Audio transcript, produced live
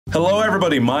Hello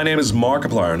everybody, my name is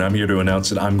Markiplier and I'm here to announce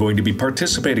that I'm going to be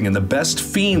participating in the Best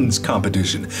Fiends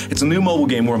competition. It's a new mobile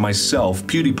game where myself,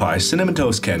 PewDiePie, Cinnamon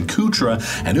Toast Ken, Kutra,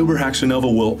 and UberHaxerNova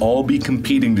will all be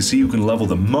competing to see who can level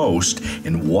the most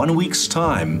in 1 week's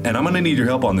time. And I'm going to need your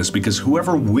help on this because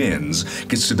whoever wins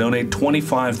gets to donate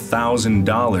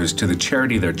 $25,000 to the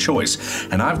charity of their choice.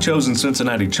 And I've chosen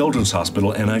Cincinnati Children's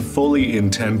Hospital and I fully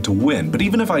intend to win. But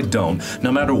even if I don't, no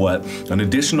matter what, an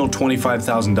additional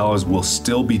 $25,000 will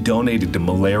still be donated to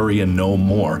Malaria No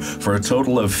More for a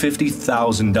total of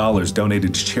 $50,000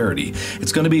 donated to charity.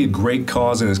 It's going to be a great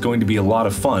cause and it's going to be a lot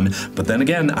of fun, but then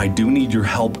again, I do need your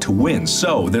help to win.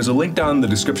 So there's a link down in the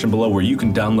description below where you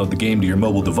can download the game to your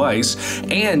mobile device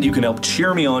and you can help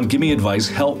cheer me on, give me advice,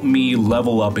 help me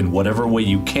level up in whatever way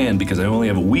you can because I only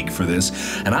have a week for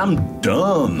this and I'm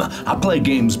dumb. I play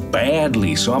games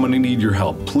badly, so I'm going to need your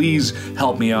help. Please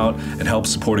help me out and help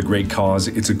support a great cause.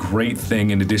 It's a great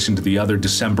thing in addition to the other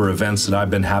December events that I've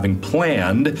been having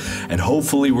planned, and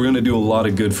hopefully we're going to do a lot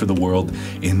of good for the world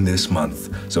in this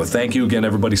month. So thank you again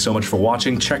everybody so much for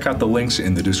watching. Check out the links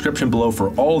in the description below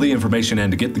for all the information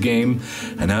and to get the game.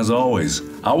 And as always,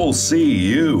 I will see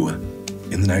you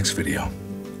in the next video.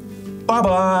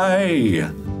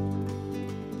 Bye-bye!